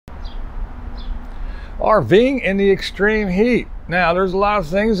RVing in the extreme heat. Now, there's a lot of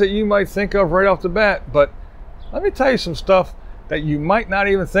things that you might think of right off the bat, but let me tell you some stuff that you might not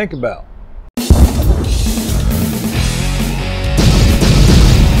even think about.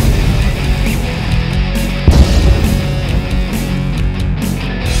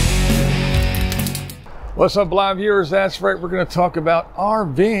 What's up, live viewers? That's right, we're going to talk about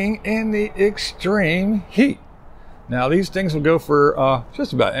RVing in the extreme heat. Now, these things will go for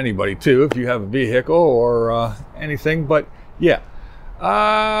just about anybody too, if you have a vehicle or anything. But yeah,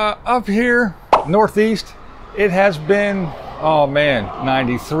 up here northeast, it has been, oh man,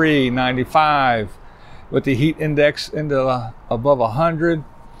 93, 95 with the heat index into above 100.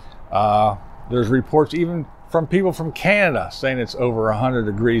 There's reports even from people from Canada saying it's over 100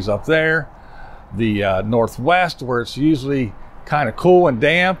 degrees up there. The northwest, where it's usually kind of cool and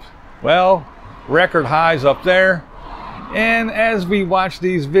damp, well, record highs up there. And as we watch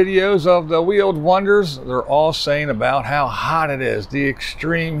these videos of the wheeled wonders, they're all saying about how hot it is, the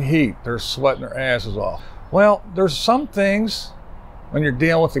extreme heat. They're sweating their asses off. Well, there's some things when you're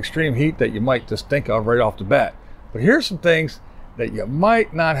dealing with extreme heat that you might just think of right off the bat. But here's some things that you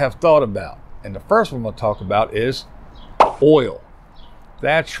might not have thought about. And the first one we'll talk about is oil.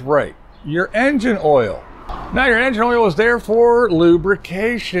 That's right, your engine oil. Now, your engine oil is there for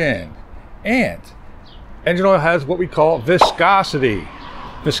lubrication. And engine oil has what we call viscosity.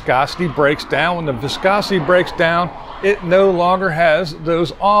 Viscosity breaks down. When the viscosity breaks down, it no longer has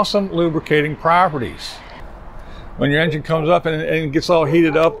those awesome lubricating properties. When your engine comes up and gets all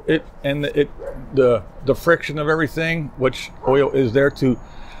heated up, the friction of everything, which oil is there to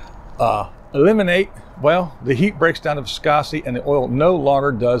eliminate, well, the heat breaks down the viscosity and the oil no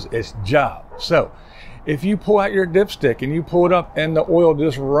longer does its job. So if you pull out your dipstick and you pull it up and the oil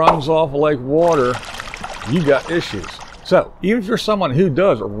just runs off like water, you got issues. So even if you're someone who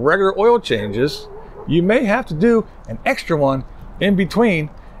does regular oil changes, you may have to do an extra one in between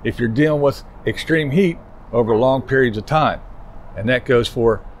if you're dealing with extreme heat over long periods of time. And that goes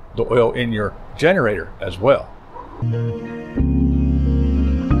for the oil in your generator as well.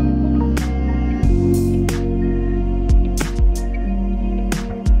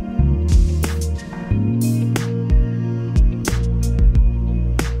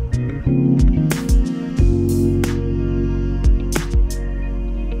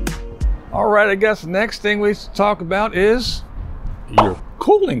 All right, I guess the next thing we talk about is your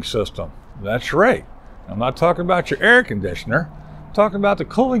cooling system. That's right. I'm not talking about your air conditioner. I'm talking about the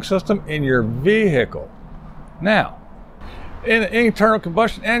cooling system in your vehicle. Now, in an internal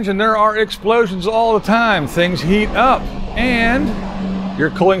combustion engine, there are explosions all the time. Things heat up, and your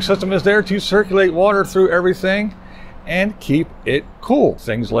cooling system is there to circulate water through everything and keep it cool.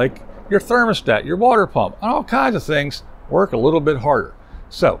 Things like your thermostat, your water pump, and all kinds of things work a little bit harder.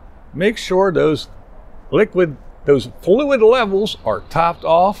 So make sure those fluid levels are topped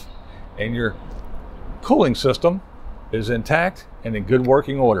off and your cooling system is intact and in good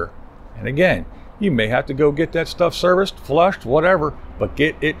working order. And again, you may have to go get that stuff serviced, flushed, whatever, but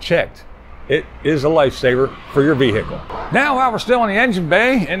get it checked. It is a lifesaver for your vehicle. Now, while we're still in the engine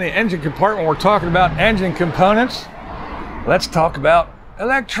bay, in the engine compartment, we're talking about engine components. Let's talk about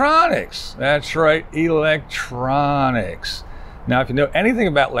electronics. That's right, electronics. Now, if you know anything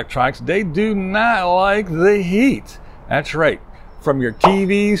about electronics, they do not like the heat. That's right. From your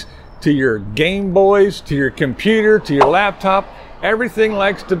TVs to your Game Boys, to your computer, to your laptop, everything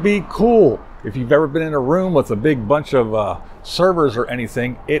likes to be cool. If you've ever been in a room with a big bunch of servers or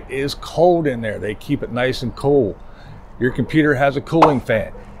anything, it is cold in there. They keep it nice and cool. Your computer has a cooling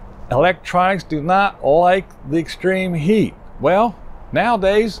fan. Electronics do not like the extreme heat. Well,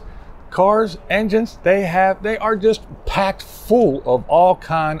 nowadays, cars, engines, they are just packed full of all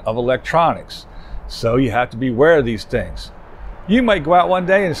kinds of electronics. So you have to be aware of these things. You might go out one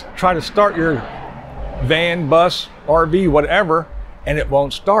day and try to start your van, bus, RV, whatever, and it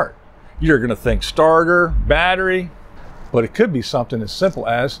won't start. You're gonna think starter, battery, but it could be something as simple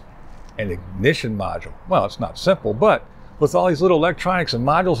as an ignition module. Well, it's not simple, but with all these little electronics and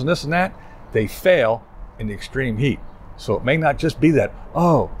modules and this and that, they fail in the extreme heat. So it may not just be that,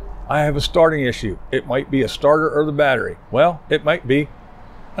 oh, I have a starting issue. It might be a starter or the battery. Well, it might be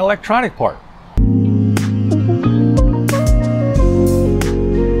an electronic part.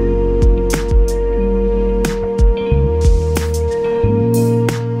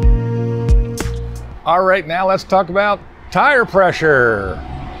 All right, now let's talk about tire pressure.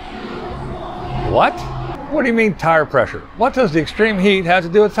 What? What do you mean tire pressure? What does the extreme heat have to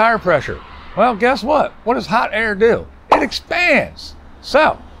do with tire pressure? Well, guess what? What does hot air do? It expands.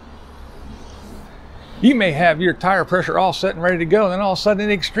 So, you may have your tire pressure all set and ready to go, and then all of a sudden in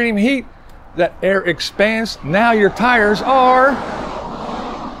extreme heat, that air expands, now your tires are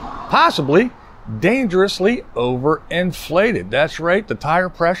possibly dangerously overinflated. That's right, the tire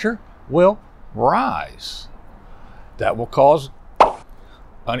pressure will rise. That will cause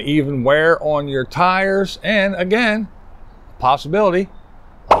uneven wear on your tires and, again, possibility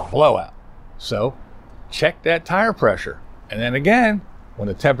of blowout. So check that tire pressure. And then again, when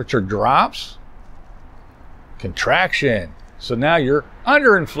the temperature drops, contraction. So now you're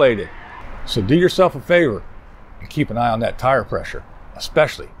underinflated. So do yourself a favor and keep an eye on that tire pressure,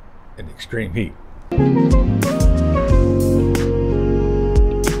 especially in the extreme heat.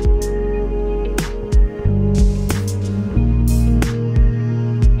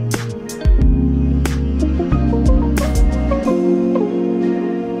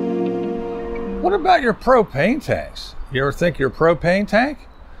 What about your propane tanks? You ever think your propane tank?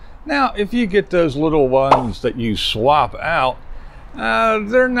 Now, if you get those little ones that you swap out,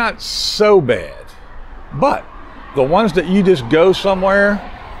 they're not so bad. But the ones that you just go somewhere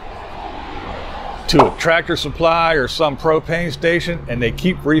to a Tractor Supply or some propane station and they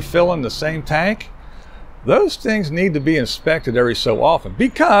keep refilling the same tank, those things need to be inspected every so often,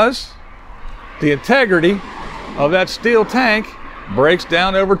 because the integrity of that steel tank breaks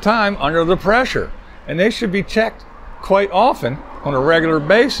down over time under the pressure, and they should be checked quite often on a regular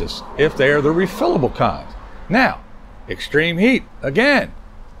basis if they are the refillable kind. Now, extreme heat, again,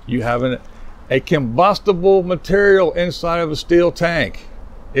 you have a combustible material inside of a steel tank.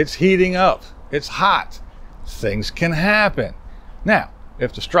 It's heating up, it's hot, things can happen. Now,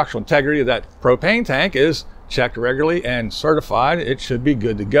 if the structural integrity of that propane tank is checked regularly and certified, it should be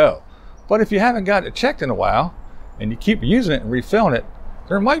good to go. But if you haven't got it checked in a while and you keep using it and refilling it,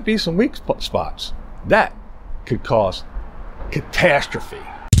 there might be some weak spots. That could cause catastrophe.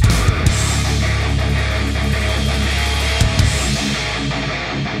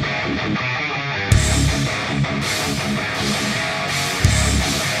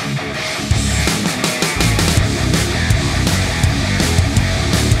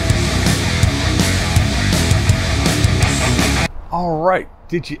 All right,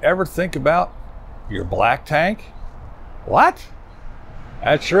 did you ever think about your black tank? What?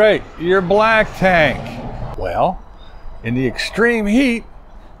 That's right, your black tank. Well, in the extreme heat,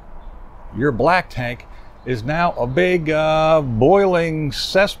 your black tank is now a big boiling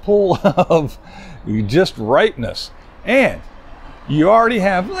cesspool of just rightness. And you already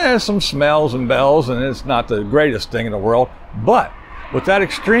have some smells and bells, and it's not the greatest thing in the world. But with that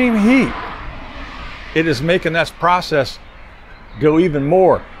extreme heat, it is making that process go even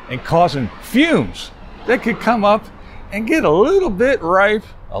more and causing fumes that could come up and get a little bit ripe,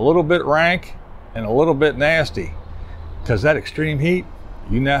 a little bit rank, and a little bit nasty. Because that extreme heat,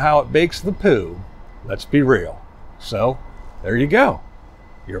 you know how it bakes the poo. Let's be real. So there you go.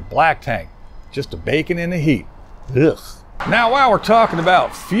 Your black tank, just a baking in the heat. Ugh. Now, while we're talking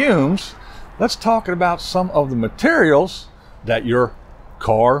about fumes, let's talk about some of the materials that your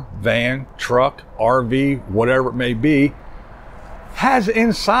car, van, truck, RV, whatever it may be, has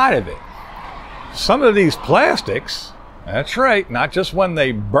inside of it. Some of these plastics, that's right, not just when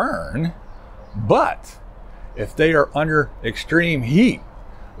they burn, but if they are under extreme heat.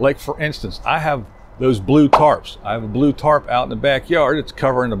 Like for instance, I have those blue tarps. I have a blue tarp out in the backyard. It's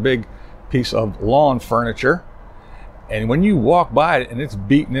covering a big piece of lawn furniture. And when you walk by it and it's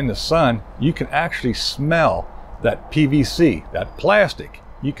beaten in the sun, you can actually smell that PVC, that plastic.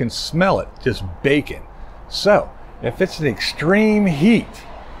 You can smell it just baking. So if it's an extreme heat,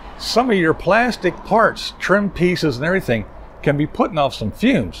 some of your plastic parts, trim pieces and everything can be putting off some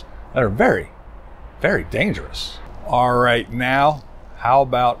fumes that are very, very dangerous. All right, now, how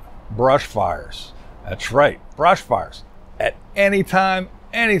about brush fires? That's right, brush fires. At any time,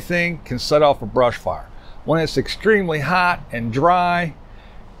 anything can set off a brush fire. When it's extremely hot and dry,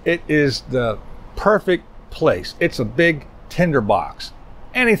 it is the perfect place. It's a big tinderbox.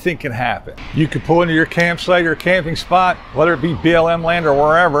 Anything can happen. You could pull into your campsite or camping spot, whether it be BLM land or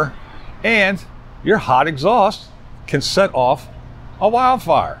wherever, and your hot exhaust can set off a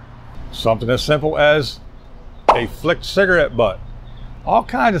wildfire. Something as simple as a flicked cigarette butt. All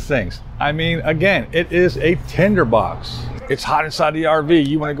kinds of things. I mean, again, it is a tinderbox. It's hot inside the RV.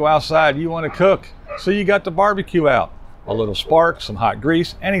 You want to go outside, you want to cook. So you got the barbecue out. A little spark, some hot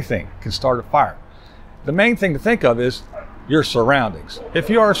grease, anything can start a fire. The main thing to think of is your surroundings. If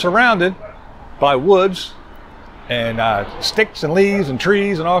you are surrounded by woods and sticks and leaves and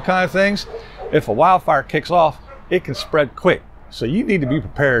trees and all kinds of things, if a wildfire kicks off, it can spread quick. So you need to be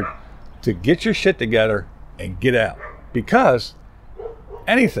prepared to get your shit together and get out, because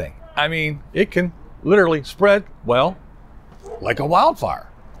anything, I mean, it can literally spread, well, like a wildfire.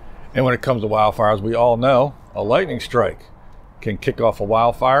 And when it comes to wildfires, we all know a lightning strike can kick off a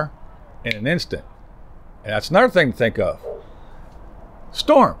wildfire in an instant. And that's another thing to think of.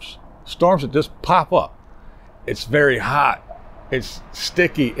 Storms that just pop up. It's very hot, it's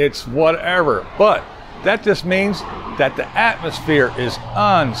sticky, it's whatever, but that just means that the atmosphere is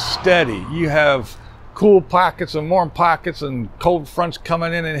unsteady. You have cool pockets and warm pockets and cold fronts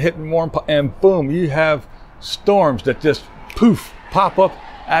coming in and hitting warm, and boom, you have storms that just poof, pop up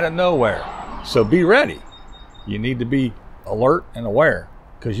out of nowhere. So be ready. You need to be alert and aware,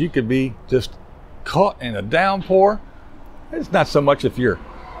 because you could be just caught in a downpour. It's not so much if you're,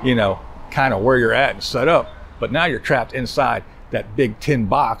 you know, kind of where you're at and set up, but now you're trapped inside that big tin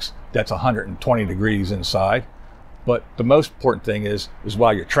box that's 120 degrees inside. But the most important thing is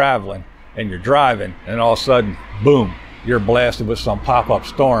while you're traveling and you're driving, and all of a sudden, boom, you're blasted with some pop-up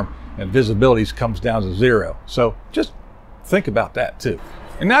storm and visibility comes down to 0. So just think about that too.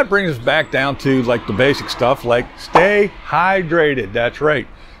 And that brings us back down to like the basic stuff, like stay hydrated. That's right.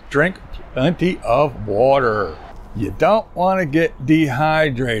 Drink plenty of water. You don't want to get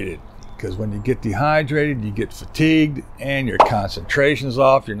dehydrated, because when you get dehydrated, you get fatigued and your concentration's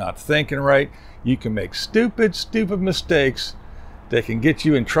off. You're not thinking right. You can make stupid mistakes that can get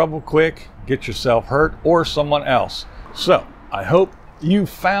you in trouble quick, get yourself hurt or someone else. So I hope you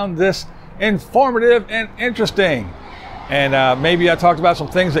found this informative and interesting. And maybe I talked about some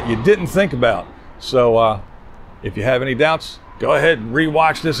things that you didn't think about. So if you have any doubts, go ahead and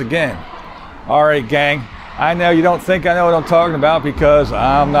rewatch this again. All right, gang. I know you don't think I know what I'm talking about because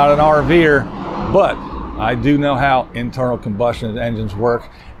I'm not an RVer, but I do know how internal combustion engines work,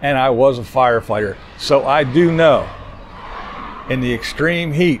 and I was a firefighter. So I do know in the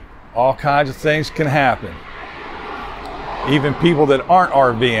extreme heat, all kinds of things can happen. Even people that aren't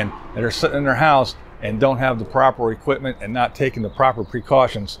RVing, that are sitting in their house and don't have the proper equipment and not taking the proper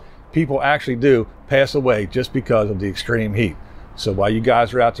precautions, people actually do pass away just because of the extreme heat. So while you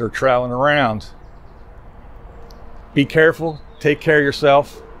guys are out there traveling around, be careful, take care of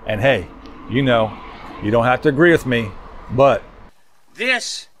yourself, and hey, you know, you don't have to agree with me, but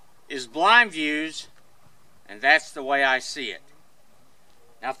this is Blind Views, and that's the way I see it.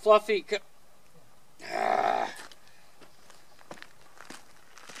 Now, Fluffy,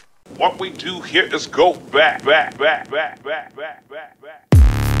 what we do here is go back.